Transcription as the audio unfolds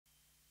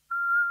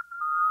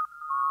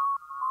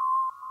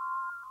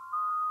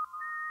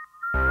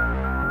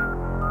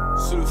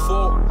le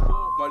fort,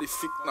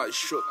 maléfique, night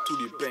shot, tous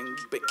les bang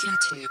bang.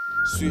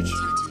 Switch.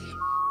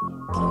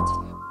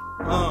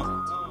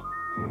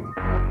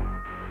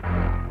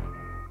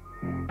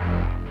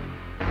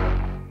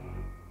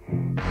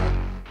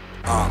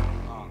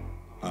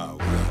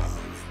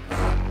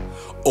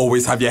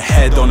 Always have your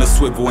head on a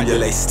swivel and your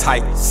lace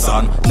tight,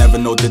 son. Never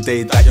know the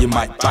day that you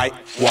might bite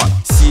one.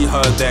 See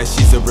her there,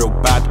 she's a real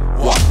bad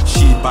one.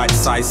 She bites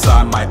size, so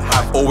I might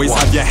have. Always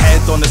have your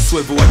head on a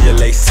swivel and your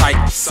lace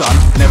tight, son.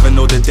 Never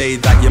know the day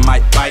that you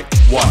might bite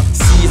one.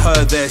 See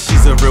her there,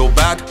 she's a real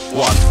bad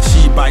one.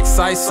 She bites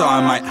size, so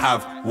I might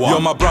have one. You're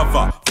my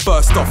brother,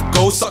 first off,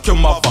 go suck your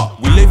mother.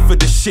 We live for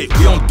the shit,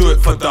 we don't do it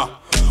for that.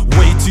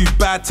 Way too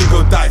bad to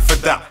go die for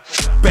that.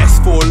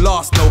 Best for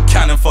last, no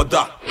cannon for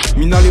that.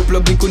 Mina les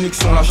plugs, les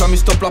connexions, là jamais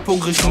stop la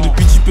progression.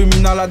 Depuis petit peu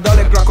mina la dalle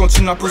avec la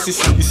cantine, la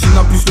possession. Ici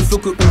n'a plus le flow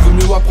que on veut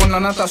mieux apprendre la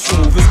natation.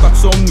 On veut se battre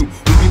sans nous,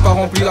 n'oublie pas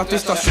remplir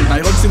l'attestation.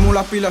 Nairod c'est mon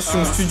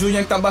l'appellation, studio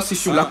rien que ta basse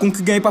session. La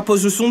concu gagne pas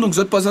pose de son, donc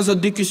zot pas à zot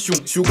des questions.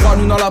 Si on croit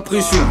nous dans la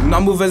pression, nous n'a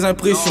mauvaise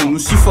impression. Nous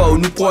si fort,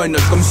 nous prend une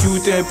note comme si on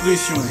était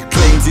impression.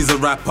 Claims he's a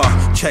rapper,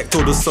 checked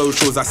all the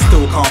socials, I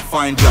still can't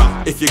find ya.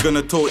 If you're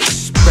gonna talk,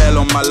 spell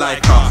on my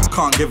liker.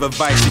 Can't give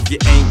advice if you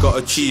ain't got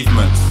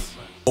achievements.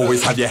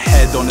 Always have your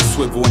head on a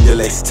swivel and your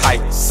lace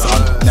tight,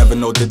 son. Never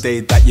know the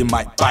day that you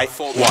might bite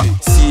one.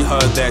 See her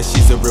there,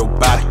 she's a real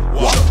bad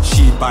one.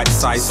 She bites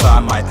size, so I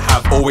might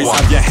have. Always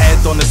have your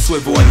head on a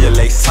swivel and your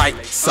lace tight,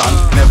 son.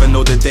 Never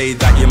know the day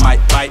that you might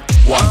bite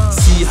one.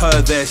 See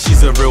her there,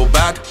 she's a real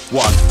bad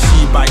one.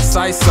 She bites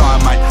size, so I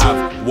might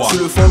have one.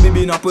 Sur le fond,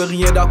 bébé n'a pas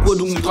rien d'accord,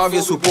 donc on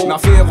traverse au port.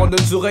 L'affaire en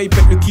donne oreilles,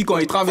 pète le kick quand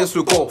il traverse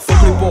le corps.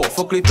 Fuck les ports,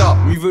 fuck l'état,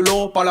 lui veut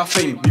l'or, pas la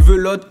fame. Lui veut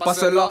l'autre, pas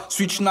celle-là.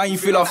 Switch Nairod, il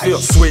fait l'affaire.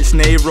 Switch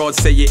Nairod,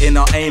 say you're in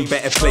our aim.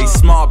 Better play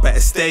smart, better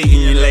stay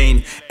in your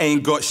lane.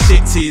 Ain't got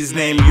shit to his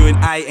name, you and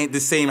I ain't the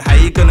same. How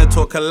you gonna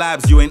talk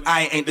collabs, you and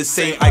I ain't the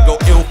same. I go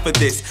ill for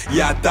this,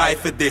 yeah I die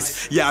for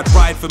this. Yeah I'd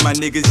ride for my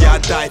niggas, yeah I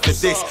die for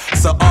this.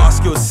 So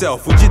ask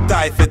yourself, would you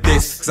die for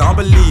this? Cause I don't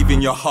believe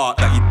in your heart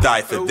that you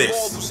die for this.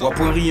 Soit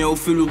pour rien au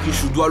feu le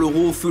riche, ou doit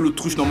l'euro au feu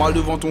l'autruche. Normal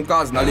devant ton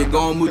case, n'a les gars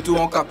en moto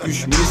en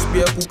capuche. Mi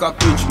espère pour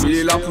capuche, mais il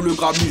est là pour le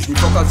grabuge. Mi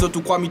fuck à zot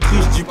ou crois mi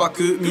triche, dis pas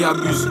que mi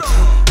abuse.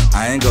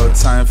 I ain't got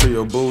time for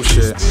your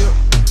bullshit.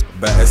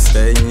 Better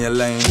stay in your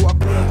lane.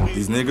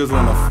 These niggas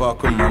wanna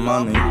fuck with my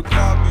money,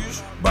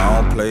 but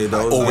I don't play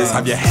those. Always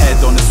have your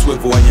head on a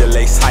swivel and your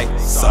lace tight,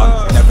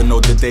 son. Never know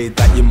the day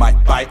that you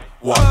might bite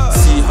one.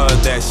 See her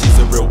there, she's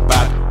a real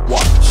bad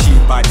one. She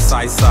bites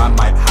size, so I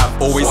might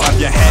have. Always have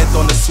your head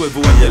on a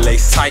swivel and your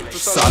lace tight,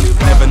 son.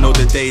 Never know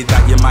the day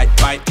that you might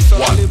bite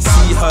one.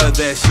 See her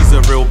there, she's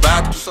a real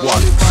bad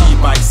one. She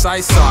bites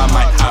size, so I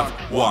might have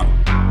one.